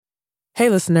Hey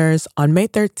listeners, on May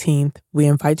 13th, we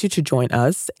invite you to join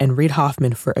us and Reid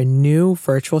Hoffman for a new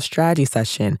virtual strategy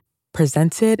session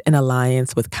presented in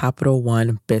alliance with Capital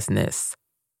One Business.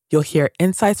 You'll hear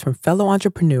insights from fellow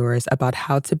entrepreneurs about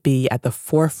how to be at the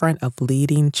forefront of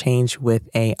leading change with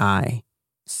AI.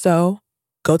 So,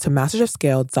 go to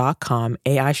mastersofscale.com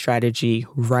AI strategy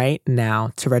right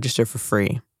now to register for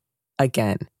free.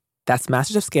 Again, that's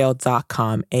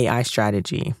mastersofscale.com AI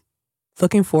strategy.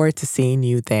 Looking forward to seeing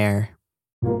you there.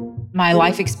 My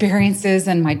life experiences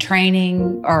and my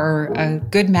training are a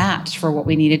good match for what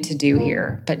we needed to do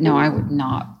here. But no, I would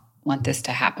not want this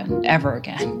to happen ever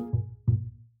again.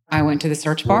 I went to the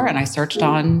search bar and I searched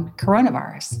on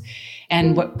coronavirus.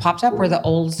 And what popped up were the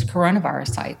old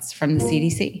coronavirus sites from the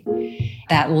CDC.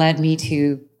 That led me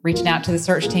to reaching out to the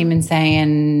search team and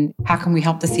saying, how can we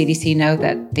help the CDC know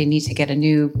that they need to get a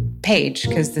new page?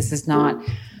 Because this is not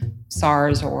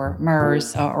SARS or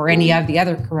MERS or any of the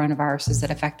other coronaviruses that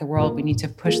affect the world. We need to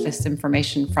push this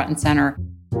information front and center.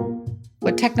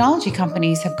 What technology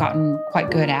companies have gotten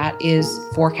quite good at is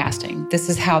forecasting. This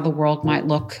is how the world might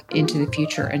look into the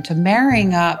future. And to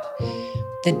marrying up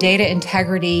the data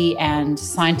integrity and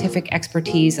scientific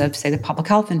expertise of, say, the public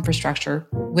health infrastructure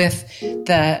with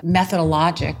the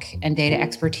methodologic and data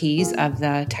expertise of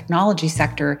the technology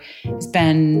sector has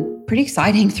been pretty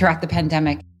exciting throughout the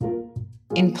pandemic.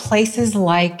 In places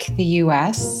like the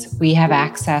US, we have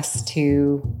access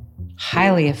to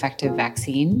highly effective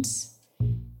vaccines.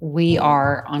 We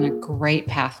are on a great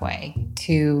pathway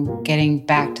to getting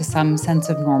back to some sense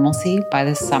of normalcy by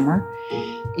this summer.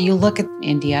 You look at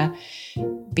India,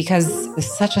 because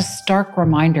it's such a stark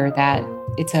reminder that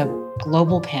it's a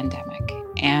global pandemic.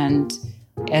 And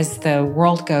as the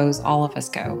world goes, all of us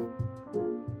go.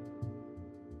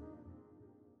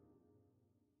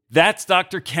 That's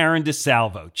Dr. Karen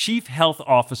DeSalvo, Chief Health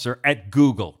Officer at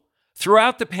Google.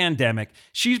 Throughout the pandemic,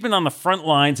 she's been on the front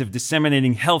lines of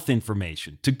disseminating health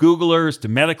information to Googlers, to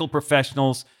medical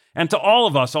professionals, and to all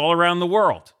of us all around the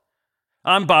world.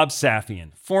 I'm Bob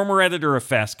Safian, former editor of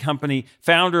Fast Company,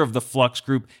 founder of the Flux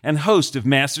Group, and host of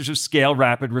Masters of Scale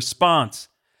Rapid Response.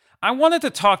 I wanted to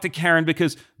talk to Karen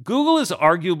because Google is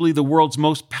arguably the world's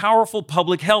most powerful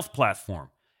public health platform.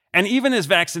 And even as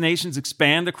vaccinations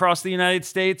expand across the United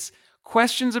States,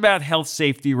 questions about health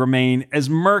safety remain as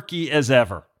murky as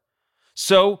ever.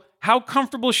 So, how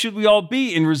comfortable should we all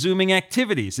be in resuming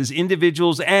activities as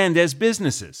individuals and as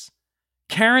businesses?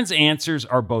 Karen's answers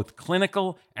are both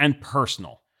clinical and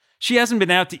personal. She hasn't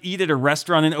been out to eat at a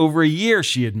restaurant in over a year,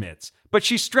 she admits, but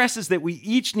she stresses that we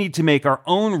each need to make our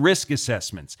own risk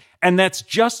assessments, and that's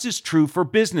just as true for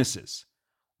businesses.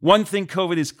 One thing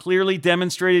COVID has clearly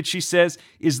demonstrated, she says,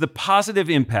 is the positive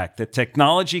impact that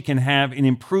technology can have in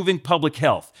improving public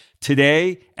health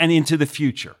today and into the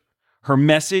future. Her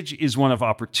message is one of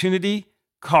opportunity,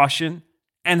 caution,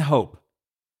 and hope.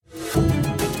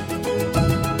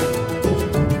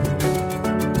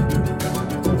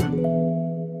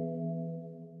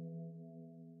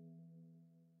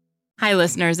 Hi,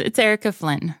 listeners. It's Erica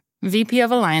Flynn, VP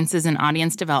of Alliances and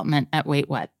Audience Development at Wait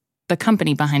What, the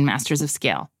company behind Masters of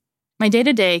Scale. My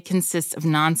day-to-day consists of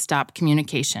nonstop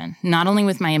communication, not only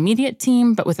with my immediate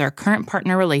team, but with our current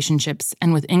partner relationships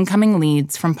and with incoming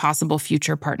leads from possible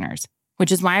future partners,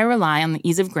 which is why I rely on the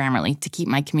ease of Grammarly to keep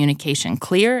my communication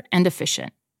clear and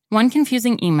efficient. One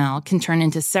confusing email can turn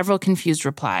into several confused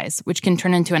replies, which can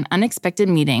turn into an unexpected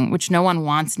meeting which no one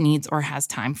wants, needs, or has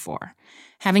time for.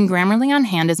 Having Grammarly on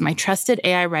hand as my trusted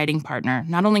AI writing partner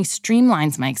not only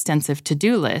streamlines my extensive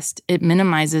to-do list, it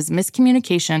minimizes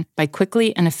miscommunication by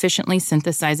quickly and efficiently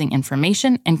synthesizing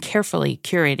information and carefully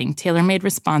curating tailor-made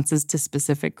responses to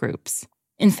specific groups.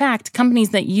 In fact, companies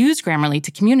that use Grammarly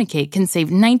to communicate can save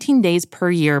 19 days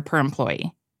per year per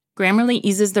employee. Grammarly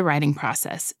eases the writing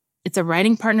process. It's a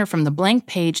writing partner from the blank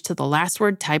page to the last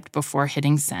word typed before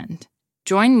hitting send.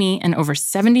 Join me and over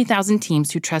 70,000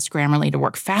 teams who trust Grammarly to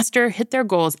work faster, hit their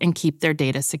goals, and keep their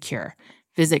data secure.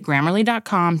 Visit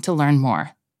Grammarly.com to learn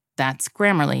more. That's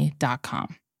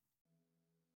Grammarly.com.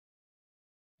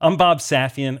 I'm Bob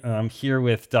Safian, and I'm here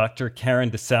with Dr.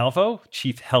 Karen DeSalvo,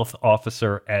 Chief Health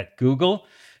Officer at Google.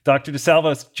 Dr.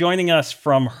 DeSalvo is joining us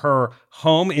from her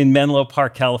home in Menlo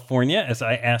Park, California, as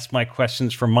I ask my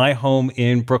questions from my home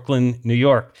in Brooklyn, New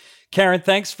York. Karen,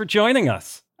 thanks for joining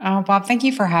us. Oh, Bob, thank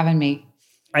you for having me.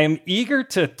 I am eager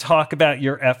to talk about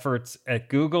your efforts at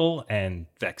Google and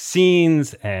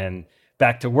vaccines and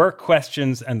back to work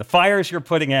questions and the fires you're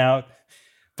putting out.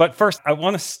 But first, I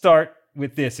want to start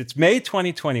with this. It's May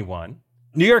 2021.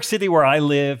 New York City, where I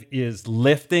live, is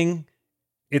lifting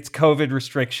its COVID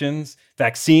restrictions.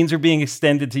 Vaccines are being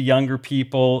extended to younger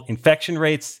people. Infection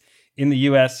rates in the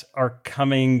US are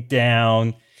coming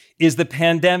down. Is the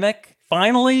pandemic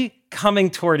finally coming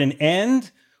toward an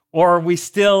end, or are we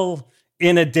still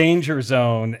in a danger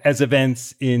zone as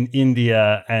events in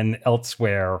India and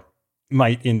elsewhere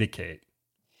might indicate?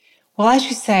 Well, as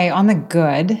you say, on the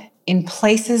good, in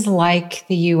places like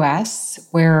the US,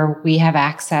 where we have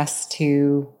access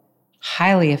to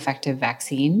highly effective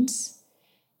vaccines,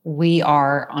 we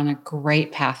are on a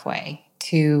great pathway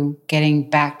to getting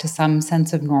back to some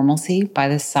sense of normalcy by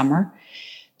this summer.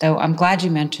 Though I'm glad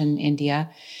you mentioned India,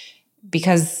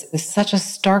 because it's such a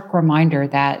stark reminder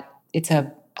that it's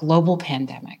a global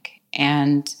pandemic.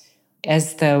 And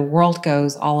as the world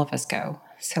goes, all of us go.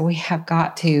 So we have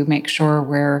got to make sure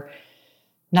we're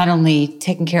not only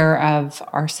taking care of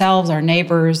ourselves, our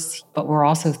neighbors, but we're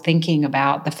also thinking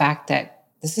about the fact that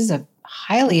this is a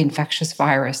highly infectious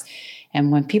virus.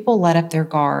 And when people let up their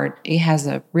guard, it has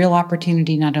a real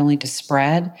opportunity not only to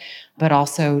spread, but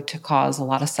also to cause a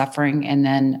lot of suffering and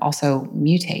then also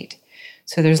mutate.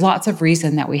 So there's lots of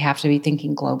reason that we have to be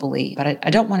thinking globally. But I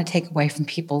don't want to take away from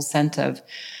people's sense of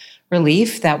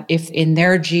relief that if in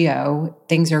their geo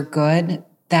things are good,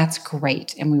 that's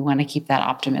great. And we want to keep that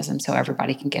optimism so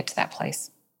everybody can get to that place.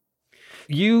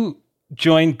 You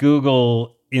joined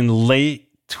Google in late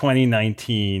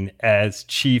 2019 as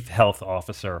Chief Health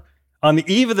Officer. On the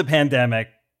eve of the pandemic,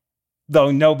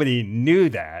 though nobody knew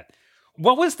that,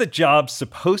 what was the job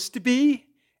supposed to be?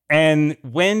 And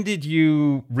when did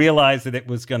you realize that it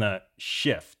was going to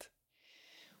shift?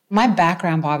 My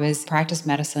background, Bob, is practiced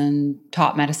medicine,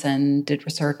 taught medicine, did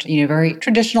research, very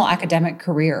traditional academic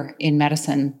career in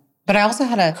medicine. But I also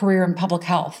had a career in public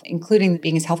health, including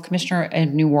being as health commissioner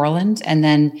in New Orleans and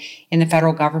then in the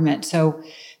federal government. So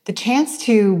the chance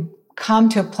to come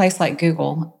to a place like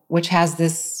Google, which has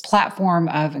this platform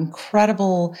of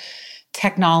incredible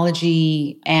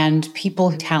technology and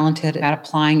people talented at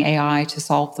applying AI to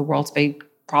solve the world's big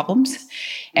problems,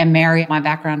 and marry my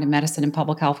background in medicine and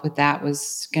public health with that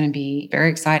was going to be very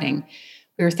exciting.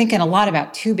 We were thinking a lot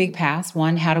about two big paths.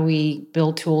 One, how do we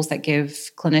build tools that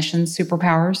give clinicians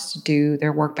superpowers to do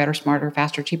their work better, smarter,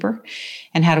 faster, cheaper?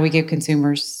 And how do we give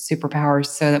consumers superpowers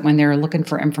so that when they're looking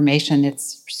for information,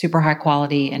 it's super high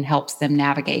quality and helps them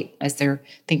navigate as they're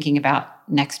thinking about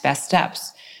next best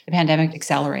steps? The pandemic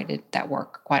accelerated that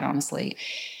work, quite honestly.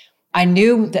 I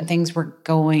knew that things were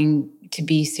going to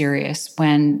be serious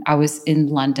when I was in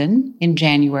London in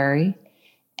January,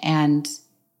 and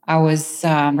I was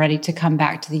ready to come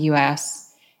back to the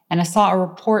US. And I saw a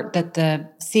report that the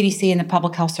CDC and the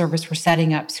Public Health Service were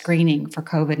setting up screening for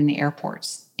COVID in the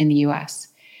airports in the US.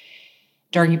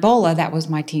 During Ebola, that was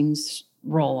my team's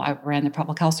role. I ran the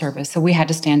Public Health Service. So we had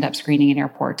to stand up screening in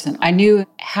airports. And I knew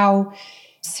how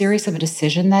serious of a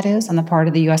decision that is on the part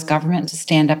of the US government to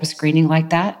stand up a screening like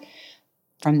that.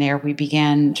 From there, we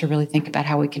began to really think about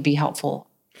how we could be helpful.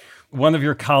 One of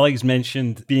your colleagues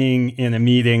mentioned being in a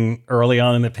meeting early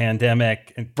on in the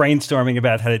pandemic and brainstorming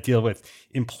about how to deal with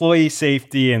employee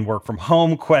safety and work from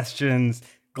home questions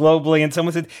globally. And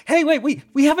someone said, hey, wait,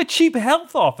 we have a chief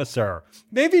health officer.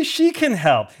 Maybe she can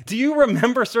help. Do you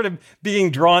remember sort of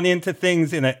being drawn into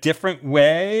things in a different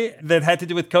way that had to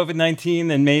do with COVID-19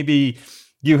 than maybe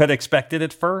you had expected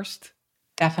at first?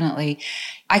 Definitely.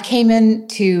 I came in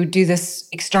to do this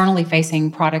externally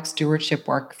facing product stewardship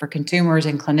work for consumers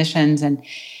and clinicians. And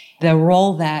the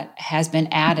role that has been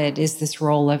added is this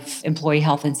role of employee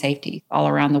health and safety all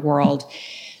around the world.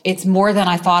 It's more than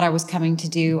I thought I was coming to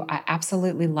do. I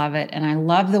absolutely love it. And I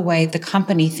love the way the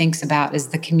company thinks about as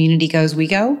the community goes, we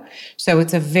go. So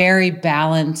it's a very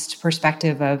balanced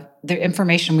perspective of the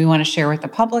information we want to share with the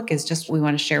public is just what we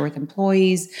want to share with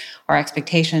employees. Our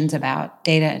expectations about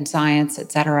data and science,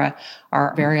 et cetera,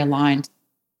 are very aligned.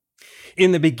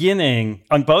 In the beginning,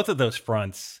 on both of those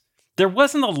fronts, there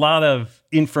wasn't a lot of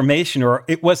information, or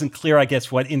it wasn't clear, I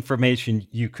guess, what information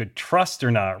you could trust or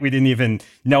not. We didn't even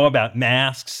know about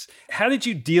masks. How did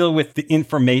you deal with the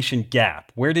information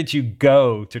gap? Where did you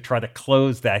go to try to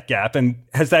close that gap? And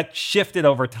has that shifted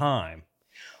over time?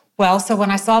 Well, so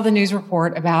when I saw the news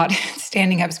report about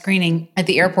standing up screening at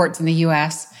the airports in the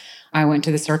US, I went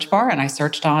to the search bar and I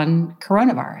searched on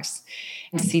coronavirus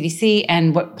and CDC.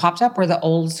 And what popped up were the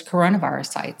old coronavirus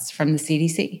sites from the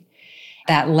CDC.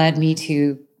 That led me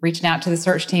to reaching out to the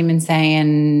search team and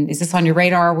saying, is this on your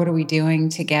radar? What are we doing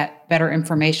to get better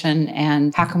information?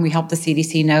 And how can we help the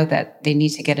CDC know that they need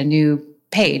to get a new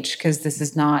page? Because this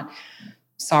is not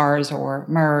SARS or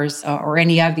MERS or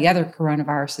any of the other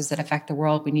coronaviruses that affect the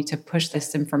world. We need to push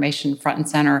this information front and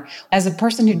center. As a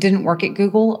person who didn't work at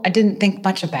Google, I didn't think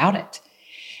much about it.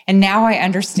 And now I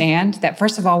understand that,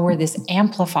 first of all, we're this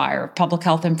amplifier of public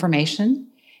health information.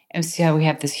 And so we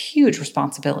have this huge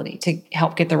responsibility to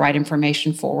help get the right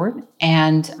information forward,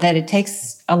 and that it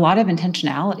takes a lot of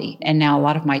intentionality. And now a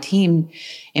lot of my team,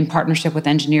 in partnership with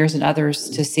engineers and others,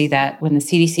 to see that when the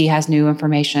CDC has new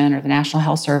information or the National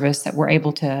Health Service, that we're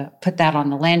able to put that on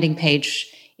the landing page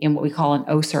in what we call an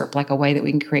OSERP, like a way that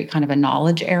we can create kind of a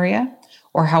knowledge area,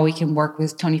 or how we can work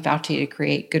with Tony Fauci to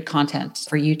create good content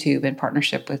for YouTube in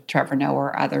partnership with Trevor Noah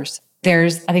or others.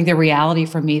 There's, I think, the reality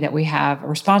for me that we have a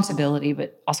responsibility,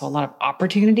 but also a lot of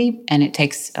opportunity, and it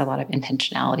takes a lot of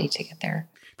intentionality to get there.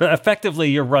 But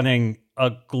effectively, you're running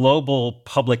a global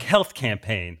public health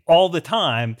campaign all the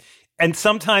time. And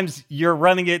sometimes you're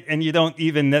running it and you don't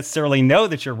even necessarily know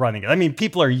that you're running it. I mean,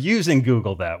 people are using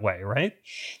Google that way, right?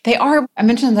 They are. I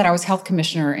mentioned that I was health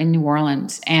commissioner in New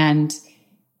Orleans, and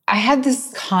I had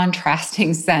this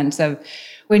contrasting sense of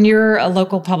when you're a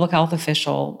local public health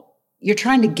official, you're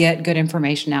trying to get good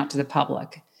information out to the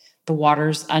public. The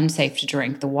water's unsafe to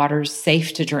drink. The water's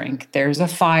safe to drink. There's a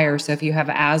fire. So if you have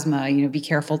asthma, be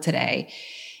careful today.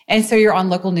 And so you're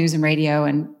on local news and radio,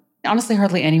 and honestly,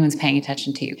 hardly anyone's paying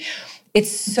attention to you.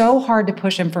 It's so hard to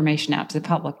push information out to the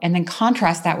public. And then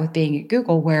contrast that with being at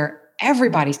Google, where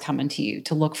everybody's coming to you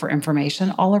to look for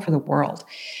information all over the world.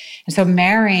 And so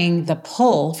marrying the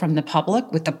pull from the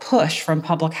public with the push from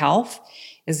public health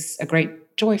is a great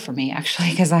joy for me, actually,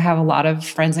 because I have a lot of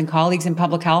friends and colleagues in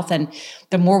public health. And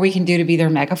the more we can do to be their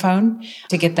megaphone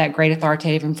to get that great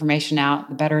authoritative information out,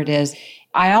 the better it is.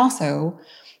 I also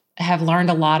have learned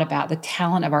a lot about the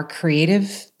talent of our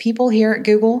creative people here at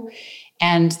Google.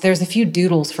 And there's a few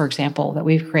doodles, for example, that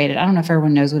we've created. I don't know if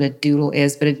everyone knows what a doodle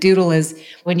is, but a doodle is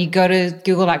when you go to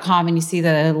google.com and you see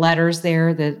the letters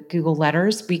there, the Google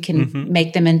letters, we can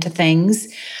make them into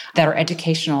things that are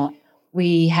educational.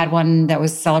 We had one that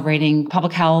was celebrating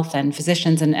public health and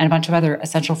physicians and a bunch of other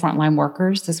essential frontline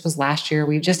workers. This was last year.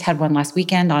 We just had one last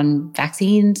weekend on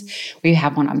vaccines. We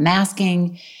have one on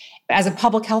masking. As a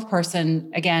public health person,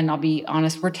 again, I'll be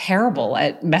honest, we're terrible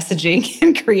at messaging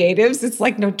and creatives. It's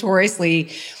like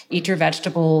notoriously eat your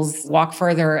vegetables, walk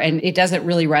further, and it doesn't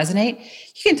really resonate.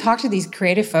 You can talk to these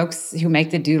creative folks who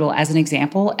make the doodle as an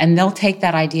example, and they'll take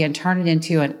that idea and turn it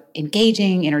into an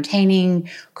engaging, entertaining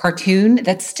cartoon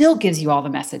that still gives you all the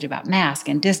message about mask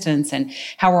and distance and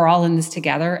how we're all in this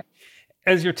together.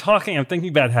 As you're talking, I'm thinking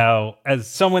about how, as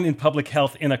someone in public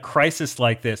health in a crisis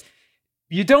like this,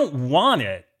 you don't want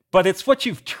it, but it's what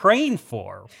you've trained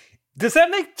for. Does that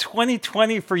make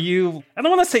 2020 for you, I don't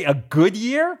want to say a good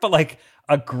year, but like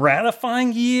a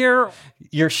gratifying year?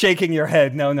 You're shaking your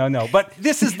head. No. But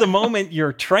this is the moment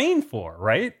you're trained for,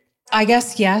 right? I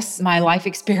guess, yes. My life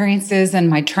experiences and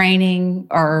my training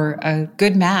are a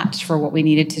good match for what we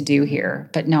needed to do here.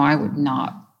 But no, I would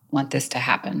not want this to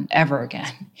happen ever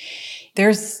again.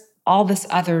 There's all this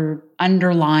other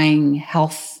underlying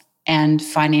health and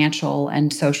financial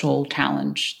and social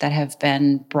challenge that have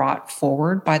been brought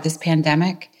forward by this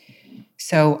pandemic.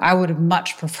 So I would have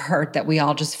much preferred that we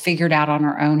all just figured out on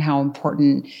our own how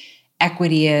important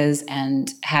equity is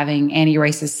and having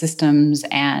anti-racist systems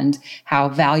and how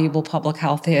valuable public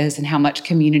health is and how much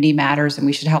community matters, and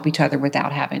we should help each other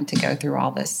without having to go through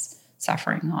all this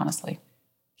suffering, honestly.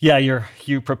 Yeah,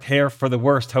 you prepare for the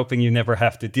worst, hoping you never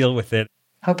have to deal with it.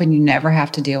 Hoping you never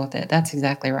have to deal with it. That's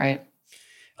exactly right.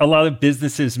 A lot of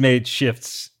businesses made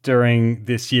shifts during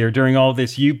this year. During all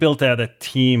this, you built out a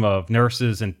team of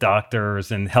nurses and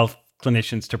doctors and health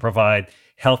clinicians to provide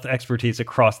health expertise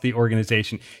across the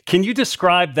organization. Can you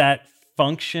describe that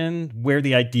function, where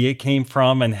the idea came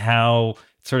from and how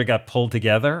it sort of got pulled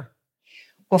together?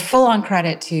 Well, full on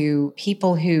credit to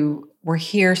people who were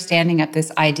here standing up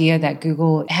this idea that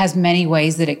Google has many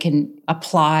ways that it can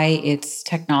apply its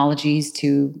technologies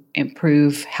to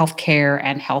improve healthcare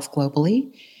and health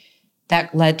globally.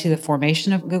 That led to the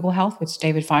formation of Google Health, which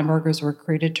David Feinberg was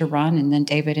recruited to run, and then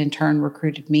David in turn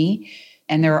recruited me.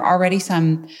 And there are already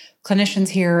some clinicians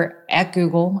here at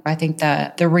Google. I think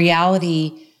the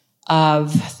reality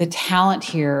of the talent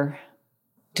here,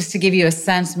 just to give you a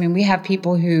sense, we have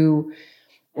people who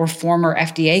were former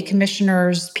FDA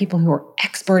commissioners, people who are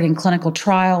expert in clinical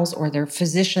trials, or they're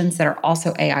physicians that are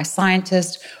also AI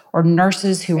scientists, or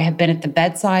nurses who have been at the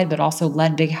bedside but also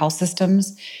led big health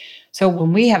systems. So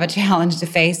when we have a challenge to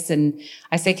face, and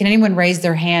I say, can anyone raise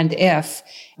their hand if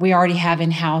we already have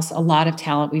in-house a lot of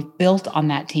talent we've built on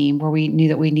that team where we knew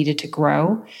that we needed to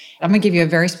grow? I'm going to give you a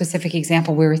very specific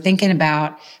example. We were thinking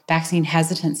about vaccine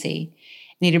hesitancy.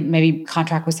 Need to maybe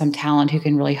contract with some talent who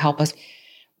can really help us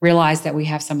realize that we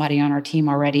have somebody on our team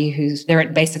already they're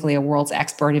basically a world's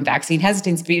expert in vaccine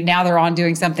hesitancy. Now they're on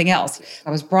doing something else.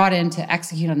 I was brought in to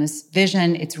execute on this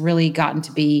vision. It's really gotten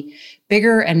to be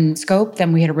bigger in scope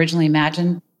than we had originally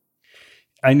imagined.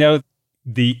 I know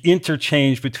the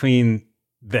interchange between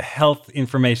the health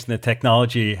information, the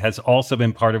technology has also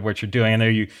been part of what you're doing. I know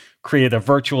you create a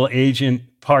virtual agent,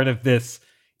 part of this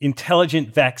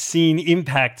intelligent vaccine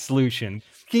impact solution.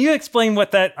 Can you explain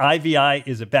what that IVI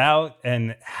is about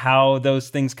and how those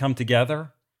things come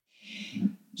together?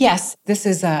 Yes, this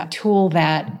is a tool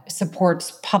that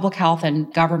supports public health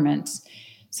and governments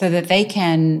so that they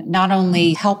can not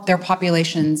only help their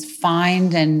populations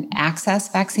find and access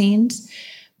vaccines,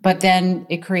 but then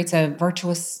it creates a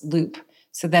virtuous loop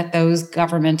so that those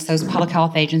governments, those public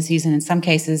health agencies, and in some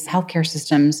cases, healthcare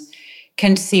systems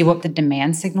can see what the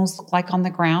demand signals look like on the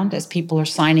ground as people are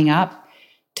signing up,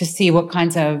 to see what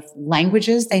kinds of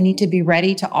languages they need to be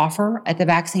ready to offer at the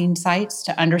vaccine sites,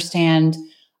 to understand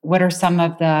what are some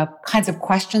of the kinds of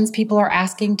questions people are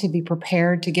asking, to be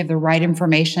prepared to give the right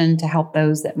information to help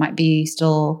those that might be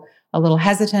still a little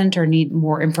hesitant or need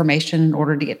more information in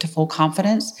order to get to full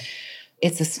confidence.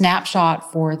 It's a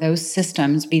snapshot for those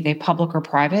systems, be they public or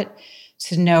private,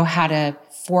 to know how to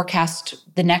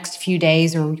forecast the next few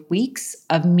days or weeks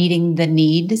of meeting the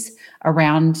needs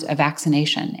around a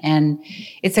vaccination. And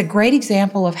it's a great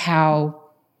example of how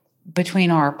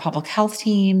between our public health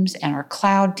teams and our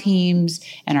cloud teams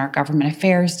and our government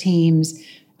affairs teams,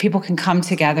 people can come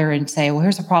together and say, well,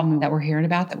 here's a problem that we're hearing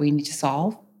about that we need to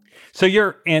solve. So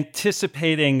you're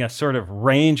anticipating a sort of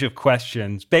range of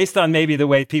questions based on maybe the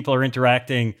way people are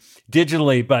interacting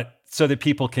digitally, but so that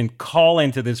people can call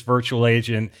into this virtual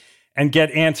agent and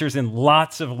get answers in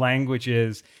lots of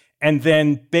languages. And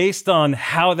then based on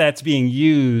how that's being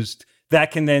used,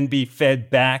 that can then be fed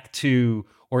back to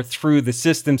or through the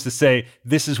systems to say,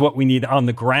 this is what we need on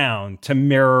the ground to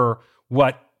mirror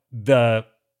what the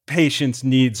patient's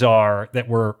needs are that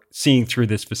we're seeing through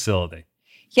this facility.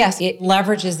 Yes, it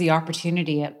leverages the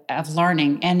opportunity of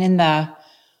learning. And in the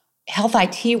health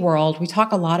IT world, we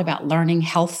talk a lot about learning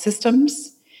health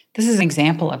systems. This is an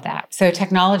example of that. So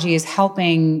technology is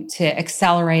helping to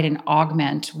accelerate and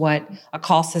augment what a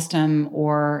call system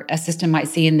or a system might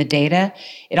see in the data.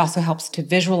 It also helps to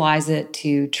visualize it,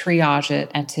 to triage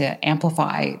it, and to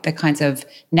amplify the kinds of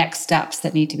next steps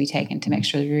that need to be taken to make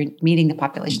sure that you're meeting the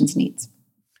population's needs.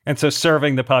 And so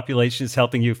serving the population is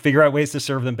helping you figure out ways to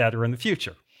serve them better in the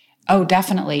future. Oh,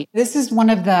 definitely. This is one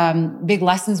of the big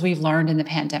lessons we've learned in the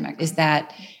pandemic, is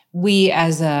that we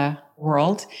as a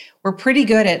world, we're pretty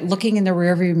good at looking in the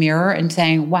rearview mirror and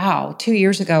saying, wow, 2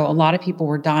 years ago, a lot of people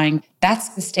were dying. That's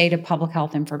the state of public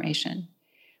health information.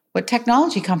 What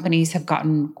technology companies have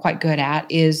gotten quite good at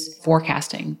is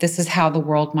forecasting. This is how the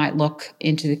world might look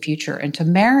into the future. And to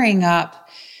marrying up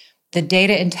the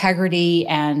data integrity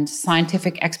and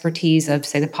scientific expertise of,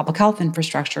 say, the public health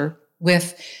infrastructure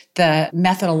with the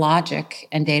methodologic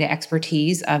and data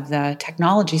expertise of the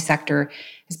technology sector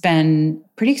has been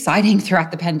pretty exciting throughout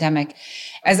the pandemic.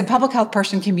 As a public health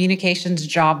person, communications,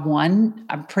 job one,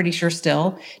 I'm pretty sure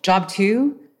still. Job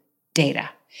two, data.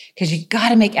 Because you got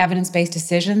to make evidence-based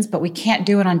decisions, but we can't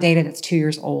do it on data that's 2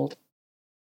 years old.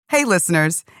 Hey,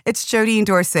 listeners, it's Jodine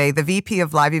Dorsey, the VP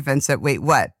of Live Events at Wait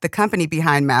What, the company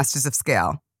behind Masters of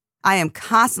Scale. I am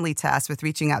constantly tasked with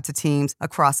reaching out to teams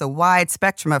across a wide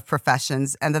spectrum of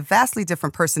professions and the vastly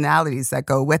different personalities that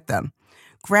go with them.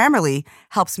 Grammarly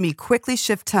helps me quickly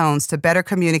shift tones to better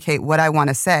communicate what I want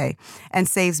to say and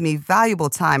saves me valuable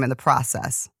time in the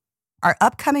process. Our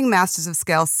upcoming Masters of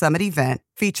Scale Summit event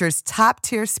features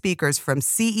top-tier speakers from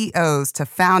CEOs to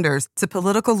founders to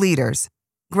political leaders.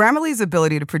 Grammarly's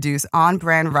ability to produce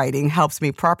on-brand writing helps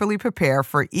me properly prepare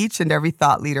for each and every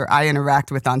thought leader I interact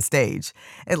with on stage.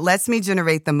 It lets me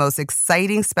generate the most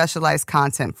exciting specialized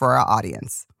content for our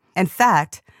audience. In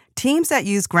fact, teams that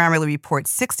use Grammarly report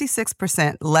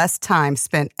 66% less time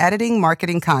spent editing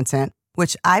marketing content,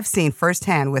 which I've seen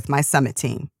firsthand with my Summit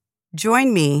team.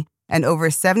 Join me and over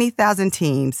 70,000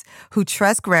 teams who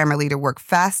trust Grammarly to work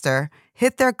faster,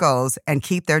 hit their goals, and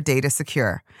keep their data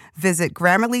secure. Visit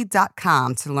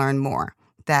Grammarly.com to learn more.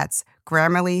 That's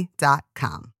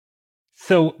Grammarly.com.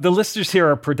 So the listeners here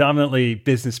are predominantly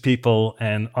business people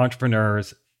and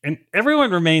entrepreneurs, and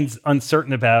everyone remains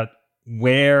uncertain about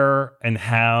where and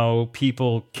how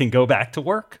people can go back to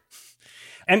work.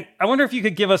 And I wonder if you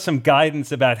could give us some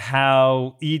guidance about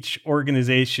how each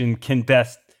organization can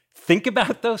best think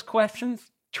about those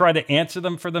questions, try to answer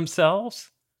them for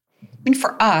themselves. I mean,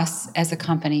 for us as a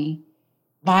company,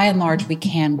 by and large, we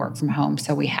can work from home,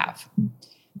 so we have.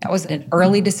 That was an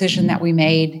early decision that we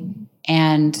made,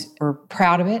 and we're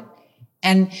proud of it.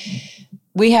 And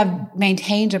we have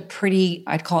maintained a pretty,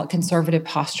 I'd call it conservative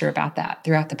posture about that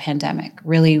throughout the pandemic,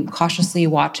 really cautiously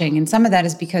watching. And some of that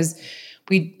is because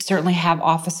We certainly have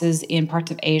offices in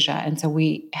parts of Asia. And so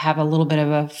we have a little bit of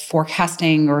a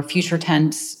forecasting or a future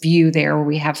tense view there where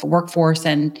we have workforce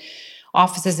and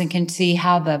offices and can see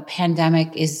how the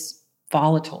pandemic is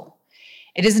volatile.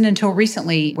 It isn't until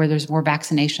recently where there's more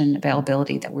vaccination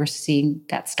availability that we're seeing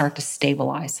that start to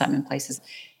stabilize some in places.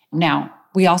 Now,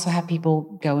 we also have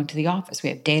people go into the office. We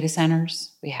have data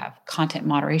centers. We have content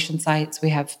moderation sites. We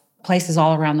have places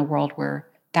all around the world where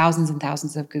thousands and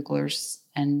thousands of Googlers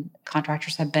and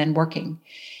contractors have been working.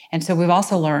 And so we've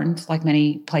also learned, like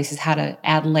many places, how to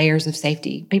add layers of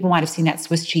safety. People might have seen that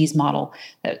Swiss cheese model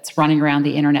that's running around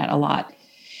the internet a lot.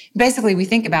 Basically, we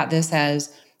think about this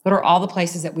as what are all the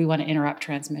places that we want to interrupt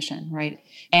transmission, right?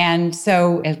 And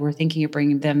so as we're thinking of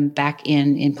bringing them back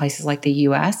in places like the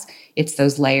US, it's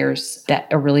those layers that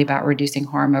are really about reducing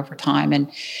harm over time.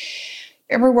 And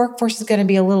every workforce is going to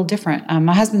be a little different.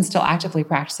 My husband's still actively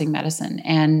practicing medicine,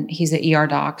 and he's an ER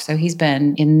doc, so he's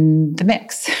been in the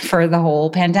mix for the whole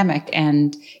pandemic,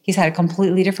 and he's had a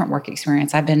completely different work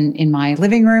experience. I've been in my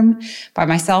living room by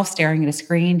myself staring at a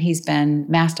screen. He's been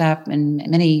masked up in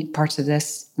many parts of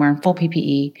this, wearing full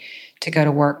PPE to go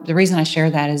to work. The reason I share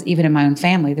that is even in my own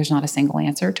family, there's not a single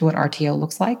answer to what RTO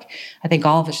looks like. I think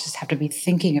all of us just have to be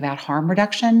thinking about harm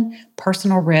reduction,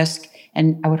 personal risk,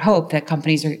 and I would hope that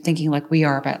companies are thinking like we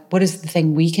are about what is the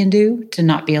thing we can do to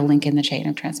not be a link in the chain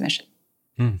of transmission.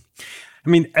 I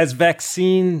mean, as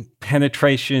vaccine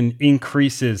penetration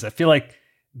increases, I feel like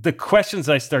the questions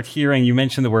I start hearing, you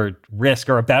mentioned the word risk,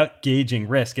 are about gauging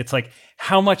risk. It's like,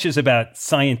 how much is about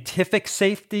scientific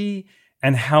safety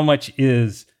and how much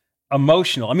is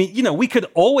emotional? I mean, we could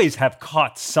always have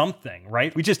caught something,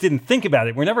 right? We just didn't think about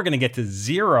it. We're never going to get to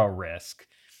zero risk.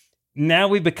 Now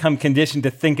we become conditioned to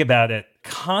think about it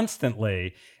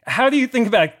constantly. How do you think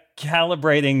about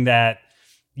calibrating that?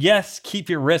 Yes, keep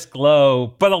your risk low,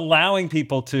 but allowing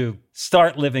people to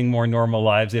start living more normal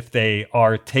lives if they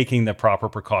are taking the proper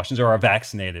precautions or are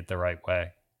vaccinated the right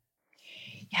way?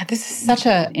 Yeah, this is such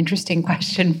an interesting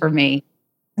question for me.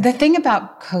 The thing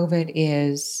about COVID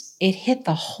is it hit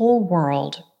the whole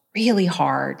world really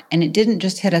hard. And it didn't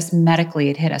just hit us medically,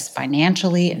 it hit us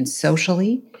financially and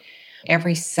socially.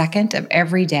 Every second of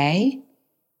every day,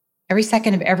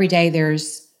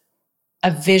 there's a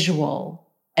visual,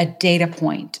 a data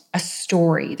point, a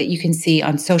story that you can see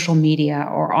on social media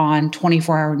or on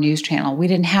 24-hour news channel. We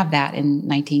didn't have that in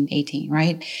 1918,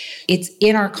 right? It's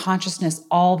in our consciousness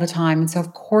all the time. And so,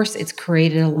 of course, it's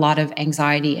created a lot of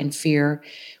anxiety and fear,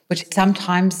 which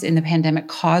sometimes in the pandemic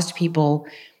caused people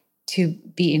to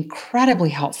be incredibly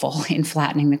helpful in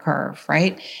flattening the curve,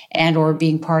 right? And or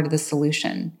being part of the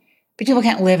solution. But people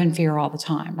can't live in fear all the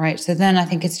time, right? So then I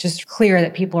think it's just clear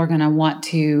that people are going to want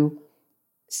to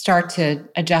start to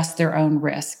adjust their own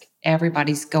risk.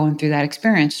 Everybody's going through that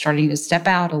experience, starting to step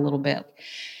out a little bit.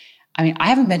 I mean, I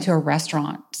haven't been to a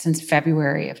restaurant since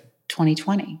February of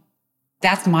 2020.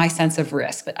 That's my sense of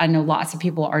risk, but I know lots of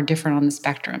people are different on the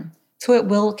spectrum. So it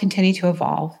will continue to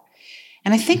evolve.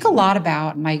 And I think a lot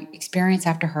about my experience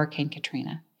after Hurricane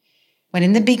Katrina. When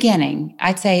in the beginning,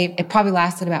 I'd say it probably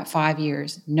lasted about 5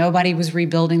 years. Nobody was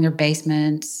rebuilding their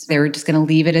basements. They were just going to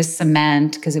leave it as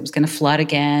cement because it was going to flood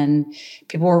again.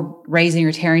 People were raising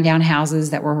or tearing down houses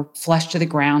that were flush to the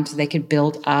ground so they could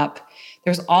build up.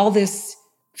 There was all this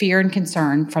fear and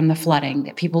concern from the flooding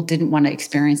that people didn't want to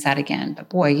experience that again. But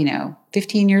boy,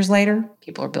 15 years later,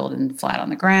 people are building flat on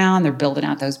the ground. They're building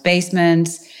out those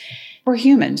basements. We're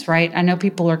humans, right? I know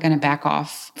people are going to back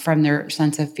off from their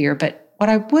sense of fear, but what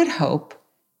I would hope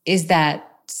is that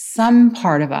some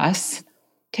part of us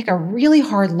take a really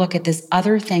hard look at this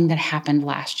other thing that happened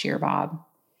last year, Bob,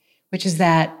 which is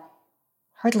that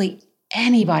hardly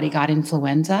anybody got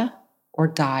influenza or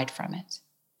died from it.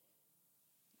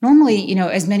 Normally,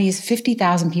 as many as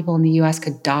 50,000 people in the US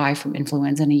could die from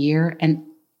influenza in a year, and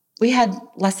we had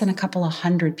less than a couple of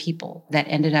hundred people that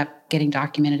ended up getting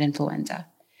documented influenza.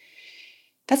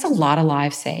 That's a lot of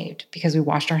lives saved because we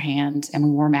washed our hands and we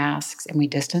wore masks and we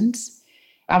distanced.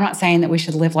 I'm not saying that we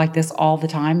should live like this all the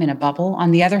time in a bubble.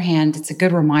 On the other hand, it's a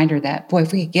good reminder that, boy,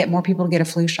 if we could get more people to get a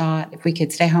flu shot, if we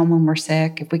could stay home when we're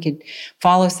sick, if we could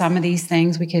follow some of these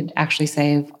things, we could actually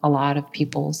save a lot of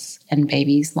people's and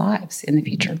babies' lives in the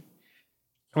future.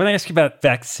 I want to ask you about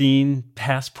vaccine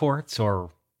passports or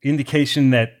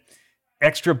indication that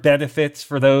extra benefits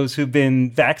for those who've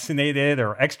been vaccinated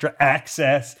or extra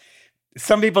access.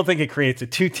 Some people think it creates a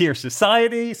two-tier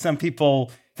society. Some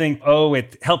people think,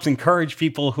 it helps encourage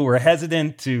people who are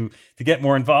hesitant to get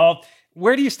more involved.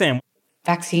 Where do you stand?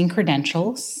 Vaccine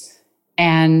credentials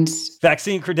and...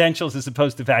 Vaccine credentials as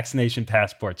opposed to vaccination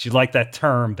passports. You like that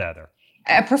term better?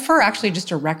 I prefer actually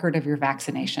just a record of your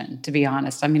vaccination, to be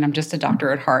honest. I mean, I'm just a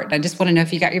doctor at heart. I just want to know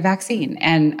if you got your vaccine.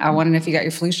 And I want to know if you got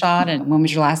your flu shot and when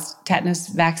was your last tetanus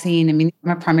vaccine. I mean,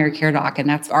 I'm a primary care doc, and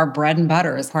that's our bread and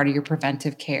butter as part of your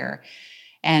preventive care.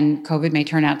 And COVID may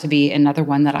turn out to be another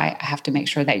one that I have to make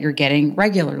sure that you're getting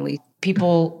regularly.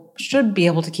 People should be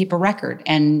able to keep a record.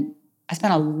 And I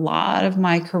spent a lot of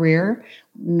my career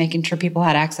making sure people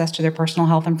had access to their personal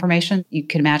health information. You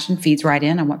can imagine feeds right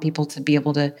in. I want people to be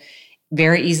able to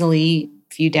very easily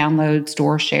view, download,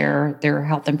 store, share their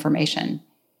health information,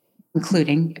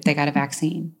 including if they got a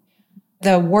vaccine.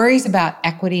 The worries about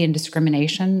equity and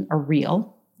discrimination are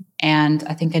real. And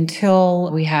I think until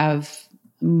we have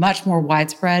much more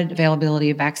widespread availability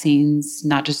of vaccines,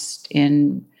 not just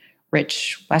in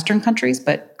rich Western countries,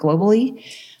 but globally,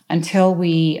 until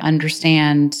we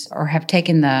understand or have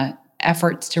taken the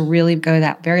efforts to really go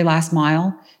that very last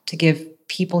mile to give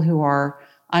people who are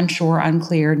unsure,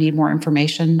 unclear, need more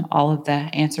information, all of the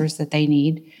answers that they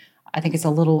need, I think it's a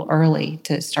little early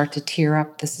to start to tear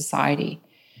up the society.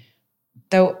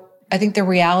 Though I think the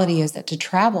reality is that to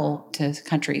travel to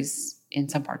countries in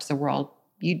some parts of the world,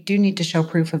 you do need to show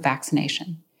proof of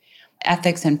vaccination.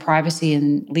 Ethics and privacy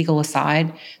and legal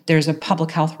aside, there's a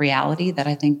public health reality that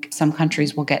I think some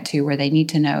countries will get to where they need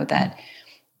to know that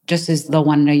just as they'll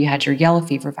want to know you had your yellow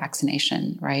fever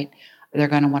vaccination, right? They're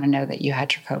going to want to know that you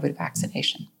had your COVID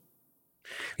vaccination.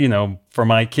 You know, for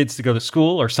my kids to go to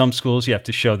school, or some schools, you have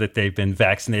to show that they've been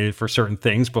vaccinated for certain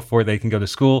things before they can go to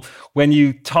school. When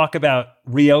you talk about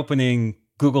reopening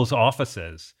Google's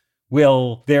offices,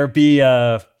 will there be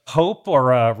a hope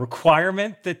or a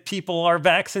requirement that people are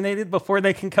vaccinated before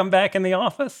they can come back in the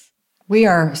office? We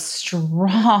are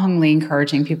strongly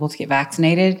encouraging people to get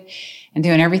vaccinated and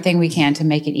doing everything we can to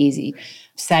make it easy.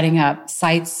 Setting up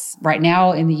sites right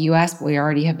now in the US, but we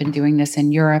already have been doing this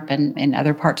in Europe and in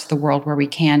other parts of the world where we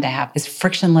can, to have as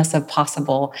frictionless as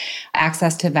possible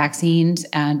access to vaccines,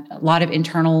 and a lot of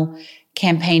internal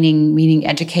campaigning, meaning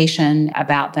education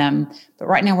about them. But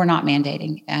right now we're not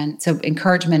mandating. And so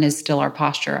encouragement is still our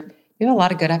posture. We have a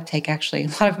lot of good uptake, actually. A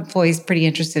lot of employees pretty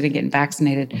interested in getting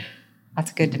vaccinated.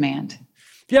 That's a good demand.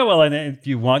 Yeah, well, and if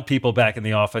you want people back in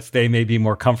the office, they may be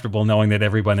more comfortable knowing that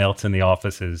everyone else in the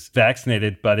office is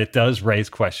vaccinated, but it does raise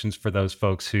questions for those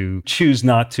folks who choose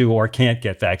not to or can't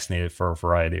get vaccinated for a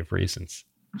variety of reasons.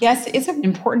 Yes, it's an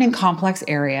important and complex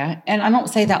area, and I don't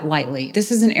say that lightly.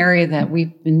 This is an area that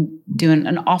we've been doing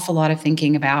an awful lot of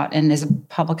thinking about, and as a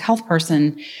public health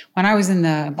person, when I was in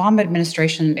the Obama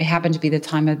administration, it happened to be the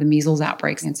time of the measles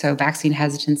outbreaks, and so vaccine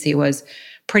hesitancy was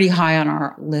pretty high on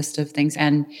our list of things.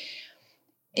 And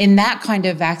in that kind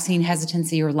of vaccine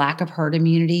hesitancy or lack of herd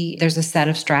immunity, there's a set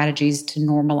of strategies to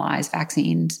normalize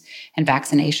vaccines and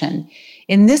vaccination.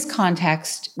 In this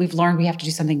context, we've learned we have to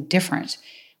do something different.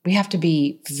 We have to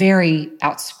be very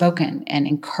outspoken and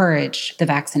encourage the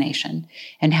vaccination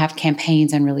and have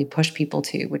campaigns and really push people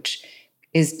to, which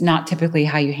is not typically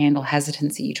how you handle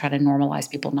hesitancy. You try to normalize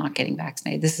people not getting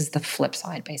vaccinated. This is the flip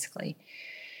side, basically.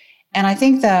 And I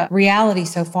think the reality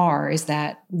so far is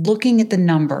that looking at the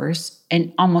numbers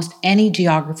in almost any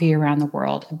geography around the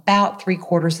world, about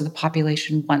 3/4 of the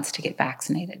population wants to get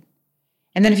vaccinated.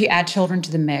 And then if you add children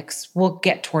to the mix, we'll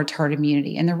get towards herd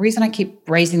immunity. And the reason I keep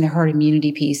raising the herd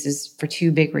immunity piece is for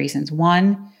two big reasons.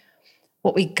 One,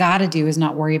 what we got to do is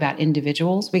not worry about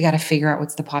individuals. We got to figure out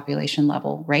what's the population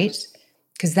level rate,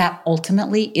 because that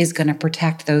ultimately is going to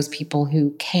protect those people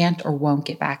who can't or won't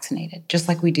get vaccinated, just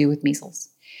like we do with measles,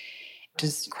 which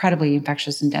is incredibly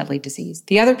infectious and deadly disease.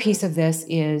 The other piece of this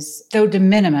is, though de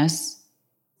minimis,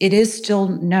 it is still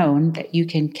known that you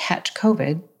can catch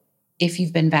COVID if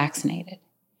you've been vaccinated.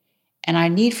 And I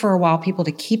need for a while people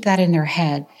to keep that in their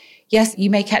head. Yes, you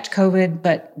may catch COVID,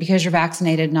 but because you're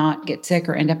vaccinated, not get sick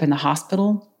or end up in the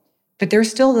hospital. But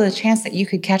there's still the chance that you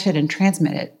could catch it and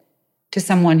transmit it to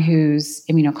someone who's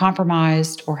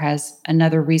immunocompromised or has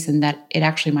another reason that it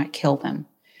actually might kill them.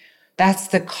 That's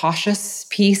the cautious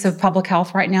piece of public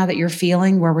health right now that you're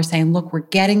feeling, where we're saying, look, we're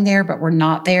getting there, but we're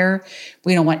not there.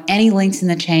 We don't want any links in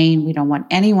the chain. We don't want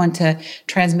anyone to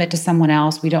transmit to someone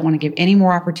else. We don't want to give any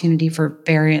more opportunity for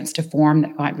variants to form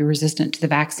that might be resistant to the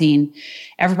vaccine.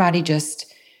 Everybody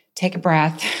just take a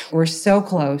breath. We're so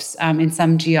close in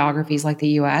some geographies like the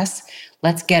US.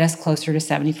 Let's get us closer to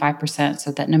 75%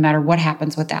 so that no matter what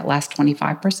happens with that last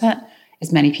 25%,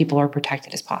 as many people are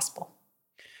protected as possible.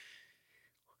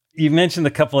 You mentioned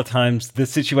a couple of times the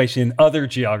situation in other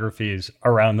geographies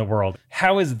around the world.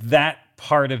 How is that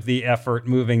part of the effort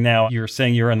moving now? You're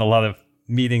saying you're in a lot of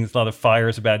meetings, a lot of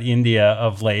fires about India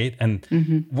of late.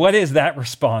 And what is that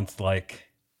response like?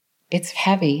 It's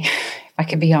heavy, if I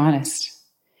can be honest.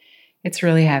 It's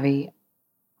really heavy.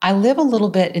 I live a little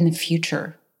bit in the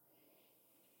future.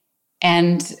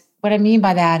 And what I mean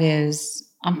by that is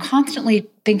I'm constantly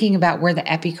thinking about where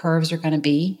the epi curves are going to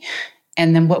be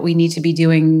and then what we need to be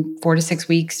doing 4 to 6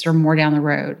 weeks or more down the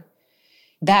road.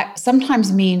 That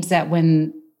sometimes means that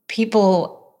when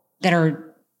people that are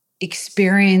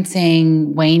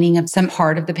experiencing waning of some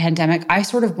part of the pandemic, I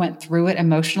sort of went through it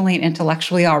emotionally and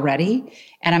intellectually already,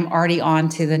 and I'm already on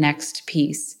to the next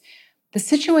piece. The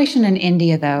situation in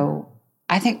India, though,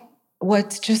 I think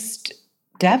was just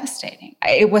devastating.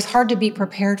 It was hard to be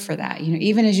prepared for that.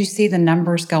 Even as you see the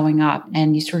numbers going up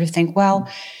and you sort of think, well,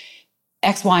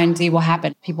 X, Y, and Z will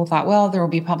happen. People thought, well, there will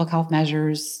be public health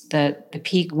measures, that the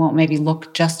peak won't maybe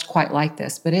look just quite like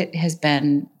this, but it has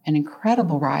been an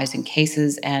incredible rise in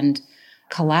cases and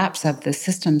collapse of the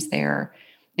systems there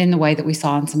in the way that we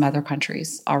saw in some other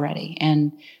countries already.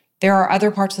 And there are other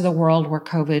parts of the world where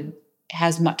COVID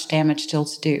has much damage still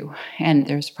to do. And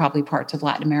there's probably parts of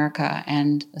Latin America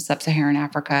and sub-Saharan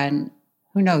Africa and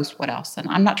who knows what else. And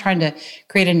I'm not trying to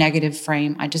create a negative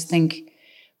frame. I just think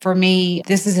for me,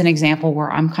 this is an example where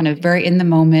I'm kind of very in the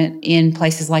moment in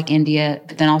places like India,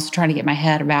 but then also trying to get my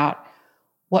head about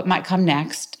what might come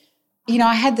next.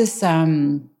 I had this,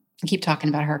 I keep talking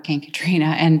about Hurricane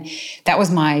Katrina, and that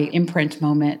was my imprint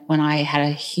moment when I had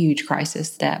a huge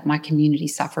crisis that my community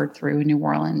suffered through in New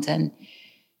Orleans. And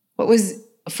what was,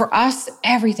 for us,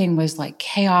 everything was like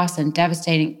chaos and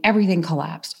devastating. Everything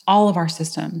collapsed, all of our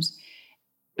systems.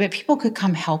 But people could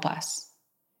come help us.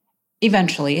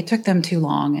 Eventually, it took them too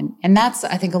long. And that's,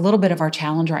 I think, a little bit of our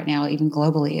challenge right now, even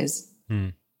globally, is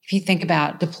if you think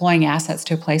about deploying assets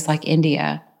to a place like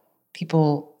India,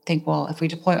 people think, well, if we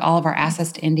deploy all of our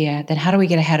assets to India, then how do we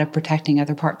get ahead of protecting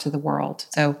other parts of the world?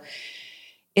 So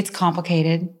it's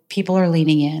complicated. People are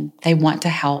leaning in. They want to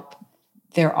help.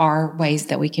 There are ways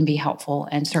that we can be helpful.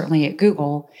 And certainly at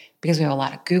Google, because we have a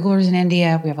lot of Googlers in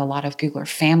India, we have a lot of Googler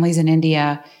families in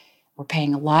India, we're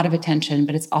paying a lot of attention,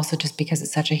 but it's also just because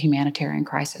it's such a humanitarian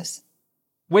crisis.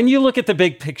 When you look at the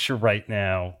big picture right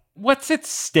now, what's at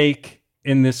stake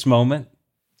in this moment?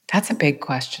 That's a big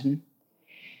question.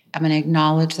 I'm going to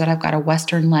acknowledge that I've got a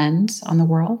Western lens on the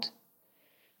world.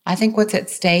 I think what's at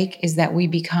stake is that we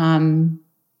become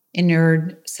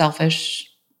inured, selfish,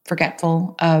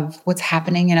 forgetful of what's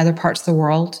happening in other parts of the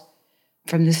world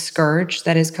from this scourge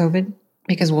that is COVID,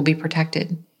 because we'll be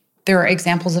protected. There are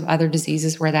examples of other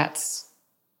diseases where that's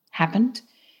happened,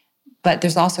 but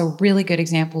there's also really good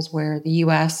examples where the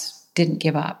U.S. didn't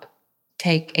give up.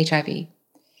 Take HIV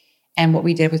and what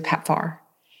we did with PEPFAR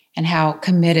and how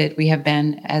committed we have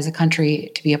been as a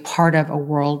country to be a part of a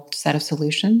world set of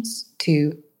solutions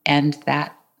to end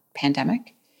that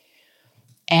pandemic.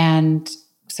 And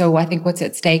so I think what's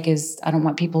at stake is I don't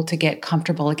want people to get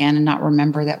comfortable again and not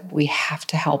remember that we have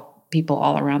to help people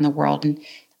all around the world. And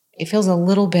it feels a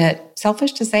little bit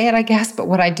selfish to say it, I guess, but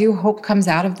what I do hope comes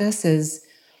out of this is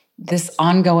this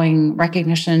ongoing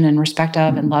recognition and respect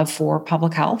of and love for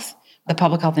public health, the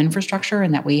public health infrastructure,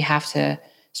 and that we have to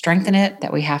strengthen it,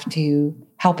 that we have to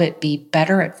help it be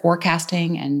better at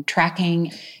forecasting and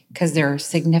tracking, because there are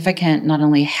significant not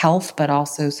only health, but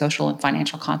also social and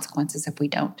financial consequences if we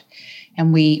don't.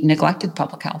 And we neglected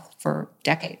public health for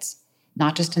decades,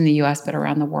 not just in the US, but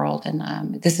around the world.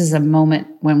 And this is a moment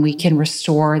when we can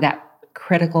restore that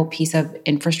critical piece of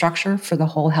infrastructure for the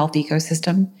whole health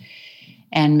ecosystem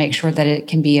and make sure that it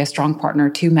can be a strong partner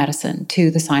to medicine, to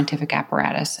the scientific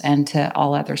apparatus, and to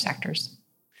all other sectors.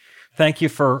 Thank you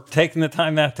for taking the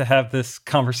time out to have this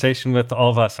conversation with all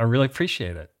of us. I really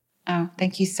appreciate it. Oh,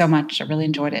 thank you so much. I really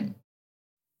enjoyed it.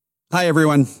 Hi,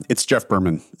 everyone. It's Jeff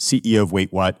Berman, CEO of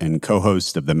Wait What and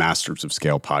co-host of the Masters of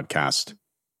Scale podcast.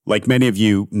 Like many of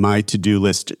you, my to-do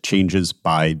list changes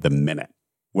by the minute.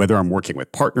 Whether I'm working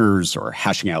with partners or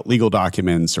hashing out legal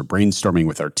documents or brainstorming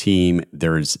with our team,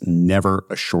 there is never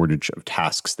a shortage of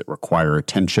tasks that require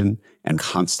attention and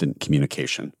constant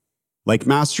communication. Like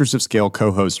Masters of Scale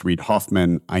co-host Reid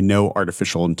Hoffman, I know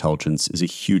artificial intelligence is a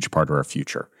huge part of our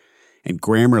future, and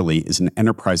Grammarly is an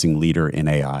enterprising leader in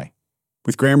AI.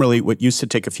 With Grammarly, what used to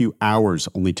take a few hours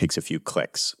only takes a few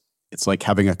clicks. It's like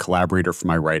having a collaborator for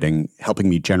my writing, helping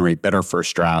me generate better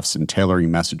first drafts and tailoring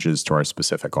messages to our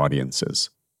specific audiences.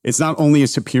 It's not only a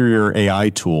superior AI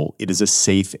tool, it is a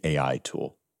safe AI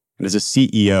tool. And as a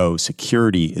CEO,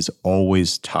 security is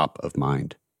always top of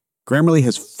mind. Grammarly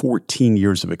has 14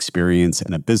 years of experience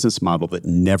and a business model that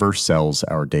never sells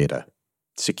our data.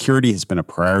 Security has been a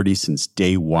priority since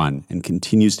day one and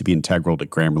continues to be integral to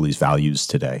Grammarly's values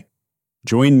today.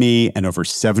 Join me and over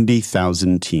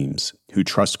 70,000 teams who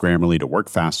trust Grammarly to work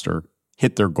faster,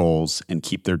 hit their goals, and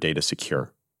keep their data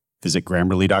secure. Visit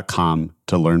Grammarly.com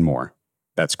to learn more.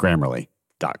 That's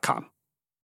Grammarly.com.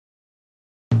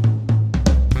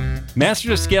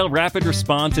 Masters of Scale Rapid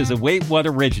Response is a Wait What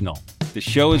original. The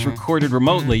show is recorded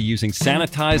remotely using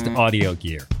sanitized audio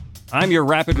gear. I'm your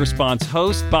Rapid Response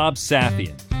host, Bob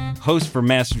Safian. Host for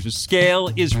Masters of Scale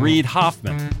is Reid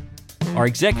Hoffman. Our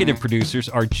executive producers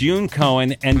are June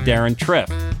Cohen and Darren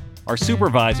Triff. Our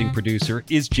supervising producer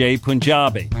is Jay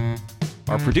Punjabi.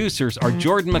 Our producers are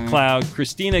Jordan McLeod,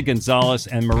 Christina Gonzalez,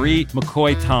 and Marie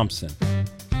McCoy-Thompson.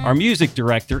 Our music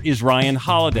director is Ryan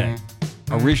Holiday.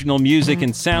 Original music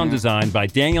and sound design by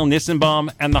Daniel Nissenbaum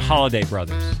and the Holiday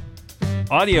Brothers.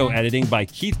 Audio editing by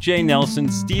Keith J. Nelson,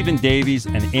 Stephen Davies,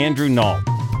 and Andrew Nault.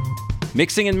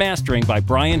 Mixing and mastering by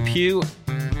Brian Pugh.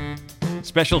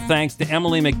 Special thanks to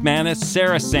Emily McManus,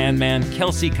 Sarah Sandman,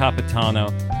 Kelsey Capitano,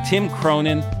 Tim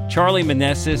Cronin, Charlie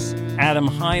Manessis, Adam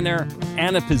Heiner,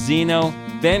 Anna Pizzino,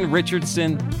 Ben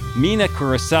Richardson, Mina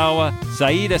Kurosawa,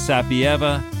 Saida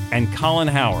Sapieva, and Colin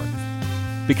Howard.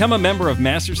 Become a member of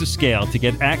Masters of Scale to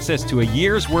get access to a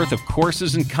year's worth of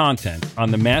courses and content on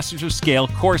the Masters of Scale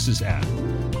Courses app.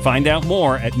 Find out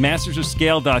more at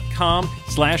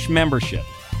mastersofscale.com/membership.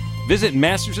 Visit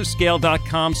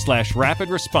mastersofscale.com/rapid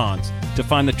response to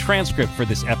find the transcript for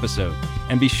this episode,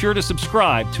 and be sure to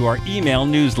subscribe to our email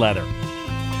newsletter.